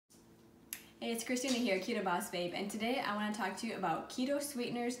Hey, it's Christina here, Keto Boss Babe, and today I want to talk to you about keto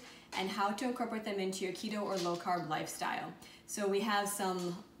sweeteners and how to incorporate them into your keto or low carb lifestyle. So we have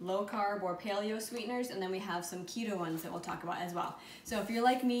some low carb or paleo sweeteners, and then we have some keto ones that we'll talk about as well. So if you're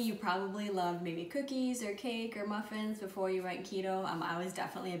like me, you probably love maybe cookies or cake or muffins before you went keto. I was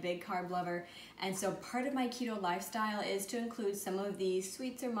definitely a big carb lover, and so part of my keto lifestyle is to include some of these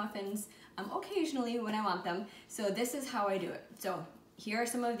sweets or muffins occasionally when I want them. So this is how I do it. So here are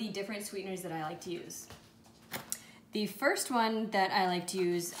some of the different sweeteners that I like to use. The first one that I like to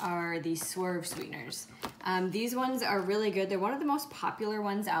use are the Swerve sweeteners. These ones are really good. They're one of the most popular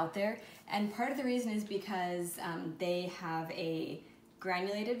ones out there, and part of the reason is because they have a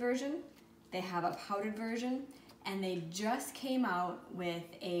granulated version, they have a powdered version, and they just came out with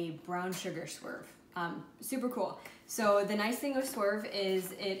a brown sugar Swerve. Super cool. So the nice thing with Swerve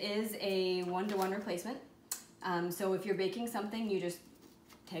is it is a one-to-one replacement. So if you're baking something, you just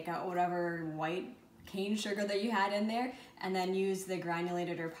take out whatever white cane sugar that you had in there and then use the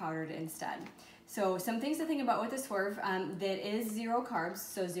granulated or powdered instead. So some things to think about with the Swerve, that is 0 carbs,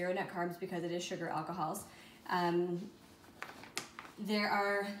 so 0 net carbs because it is sugar alcohols.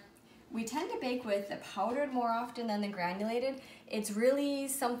 We tend to bake with the powdered more often than the granulated. It's really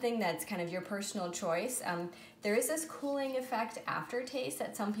something that's kind of your personal choice. There is this cooling effect aftertaste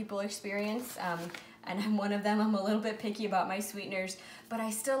that some people experience, and I'm one of them. I'm a little bit picky about my sweeteners, but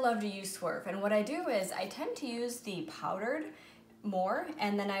I still love to use Swerve. And what I do is I tend to use the powdered more,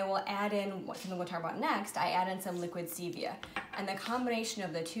 and then I will add in, something we'll talk about next, I add in some liquid Stevia. And the combination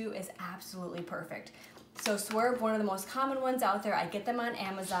of the two is absolutely perfect. So Swerve, one of the most common ones out there. I get them on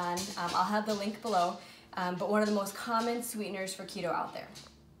Amazon. I'll have the link below, but one of the most common sweeteners for keto out there.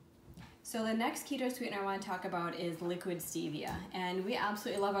 So the next keto sweetener I want to talk about is liquid Stevia, and we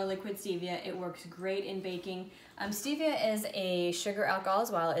absolutely love our liquid Stevia. It works great in baking. Stevia is a sugar alcohol as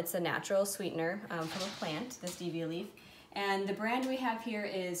well. It's a natural sweetener from a plant, the stevia leaf. And the brand we have here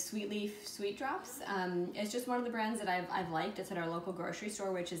is Sweet Leaf Sweet Drops. It's just one of the brands that I've liked. It's at our local grocery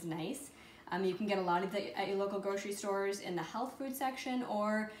store, which is nice. You can get a lot of them at your local grocery stores in the health food section,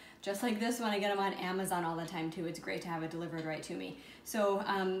 or just like this one, I get them on Amazon all the time too. It's great to have it delivered right to me. So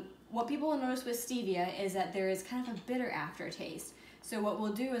what people will notice with Stevia is that there is kind of a bitter aftertaste. So what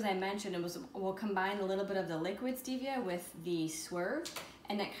we'll do, as I mentioned, we'll combine a little bit of the liquid Stevia with the Swerve,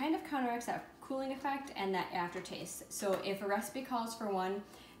 and that kind of counteracts that cooling effect and that aftertaste. So if a recipe calls for one,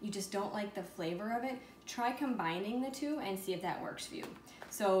 you just don't like the flavor of it, try combining the two and see if that works for you.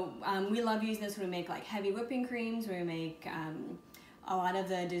 So we love using this when we make like heavy whipping creams, when we make a lot of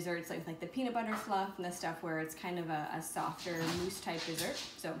the desserts like the peanut butter fluff and the stuff where it's kind of a softer mousse type dessert.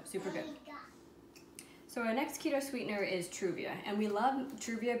 So super good. So our next keto sweetener is Truvia, and we love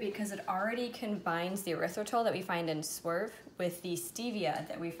Truvia because it already combines the erythritol that we find in Swerve with the stevia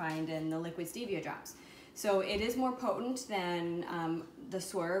that we find in the liquid stevia drops. So it is more potent than the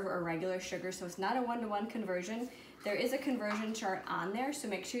Swerve or regular sugar, so it's not a one-to-one conversion. There is a conversion chart on there, so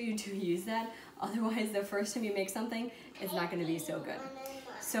make sure you do use that. Otherwise, the first time you make something, it's not going to be so good.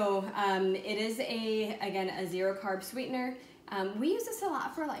 So it is again a 0 carb sweetener. We use this a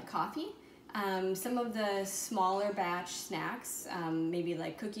lot for like coffee. Some of the smaller batch snacks, maybe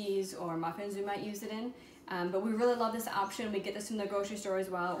like cookies or muffins, we might use it in. But we really love this option. We get this from the grocery store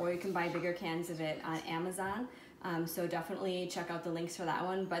as well, or you can buy bigger cans of it on Amazon. So definitely check out the links for that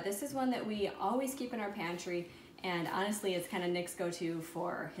one. But this is one that we always keep in our pantry, and honestly, it's kind of Nick's go-to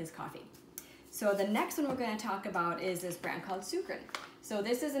for his coffee. So the next one we're going to talk about is this brand called Sukrin. So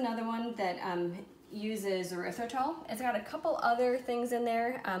this is another one that uses erythritol. It's got a couple other things in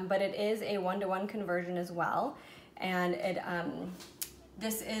there, but it is a one-to-one conversion as well. And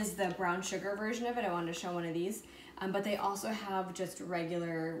this is the brown sugar version of it. I wanted to show one of these. But they also have just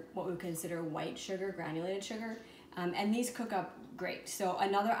regular, what we would consider white sugar, granulated sugar. And these cook up great. So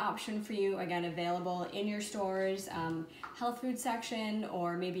another option for you, again, available in your stores, health food section,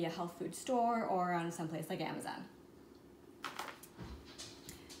 or maybe a health food store, or on someplace like Amazon.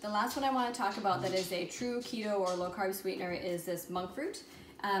 The last one I want to talk about that is a true keto or low carb sweetener is this monk fruit.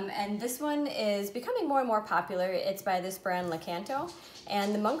 And this one is becoming more and more popular. It's by this brand Lakanto,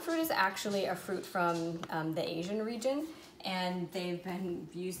 and the monk fruit is actually a fruit from the Asian region, and they've been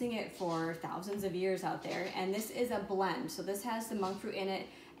using it for thousands of years out there. And this is a blend, so this has the monk fruit in it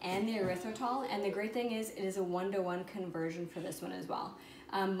and the erythritol, and the great thing is it is a one-to-one conversion for this one as well.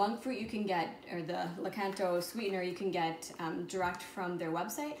 Monk fruit you can get, or the Lakanto sweetener you can get direct from their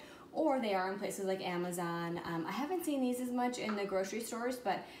website, or they are in places like Amazon. I haven't seen these as much in the grocery stores,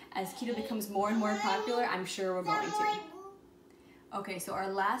 but as keto becomes more and more popular, I'm sure we're going to. Okay, so our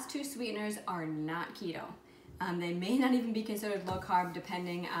last two sweeteners are not keto. They may not even be considered low carb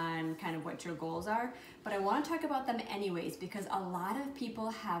depending on kind of what your goals are, but I want to talk about them anyways because a lot of people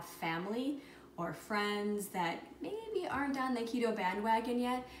have family or friends that maybe aren't on the keto bandwagon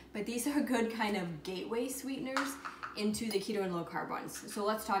yet, but these are good kind of gateway sweeteners into the keto and low carb ones. So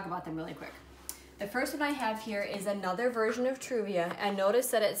let's talk about them really quick. The first one I have here is another version of Truvia, and notice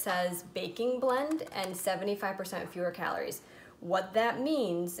that it says baking blend and 75% fewer calories. What that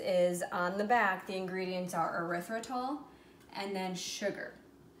means is on the back, the ingredients are erythritol and then sugar,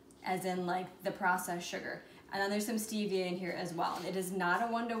 as in like the processed sugar. And then there's some stevia in here as well. It is not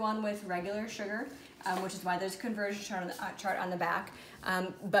a one-to-one with regular sugar, which is why there's a conversion chart on the back.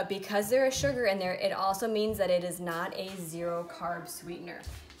 But because there is sugar in there, it also means that it is not a zero carb sweetener.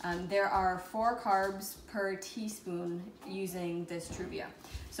 There are 4 carbs per teaspoon using this Truvia.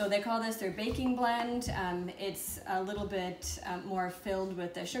 So they call this their baking blend. It's a little bit more filled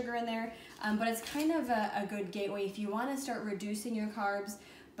with the sugar in there, but it's kind of a good gateway if you want to start reducing your carbs,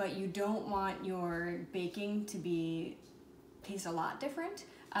 but you don't want your baking to taste a lot different.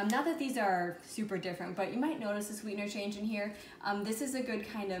 Not that these are super different, but you might notice a sweetener change in here. This is a good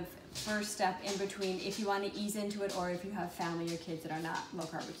kind of first step in between if you want to ease into it or if you have family or kids that are not low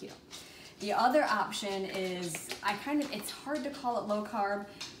carb or keto. The other option is, it's hard to call it low carb.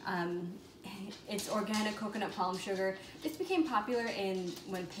 It's organic coconut palm sugar. This became popular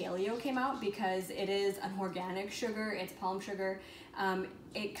when paleo came out because it is an organic sugar, it's palm sugar.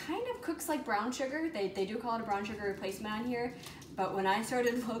 It kind of cooks like brown sugar. They do call it a brown sugar replacement on here. But when I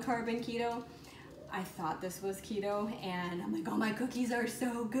started low carb and keto, I thought this was keto and I'm like, oh, my cookies are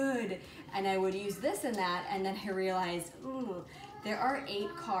so good. And I would use this and that, and then I realized, ooh, there are 8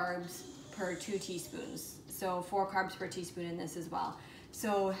 carbs per 2 teaspoons. So 4 carbs per teaspoon in this as well.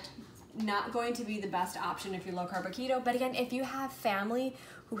 So not going to be the best option if you're low carb or keto. But again, if you have family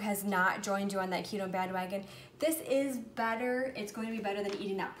who has not joined you on that keto bandwagon, this is better. It's going to be better than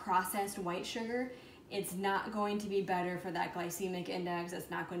eating that processed white sugar. It's not going to be better for that glycemic index. It's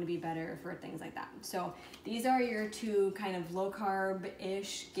not going to be better for things like that. So these are your 2 kind of low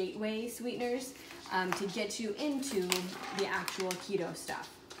carb-ish gateway sweeteners to get you into the actual keto stuff.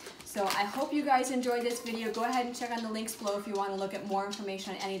 So I hope you guys enjoyed this video. Go ahead and check on the links below if you want to look at more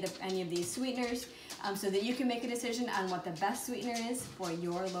information on any of these sweeteners so that you can make a decision on what the best sweetener is for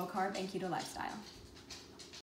your low carb and keto lifestyle.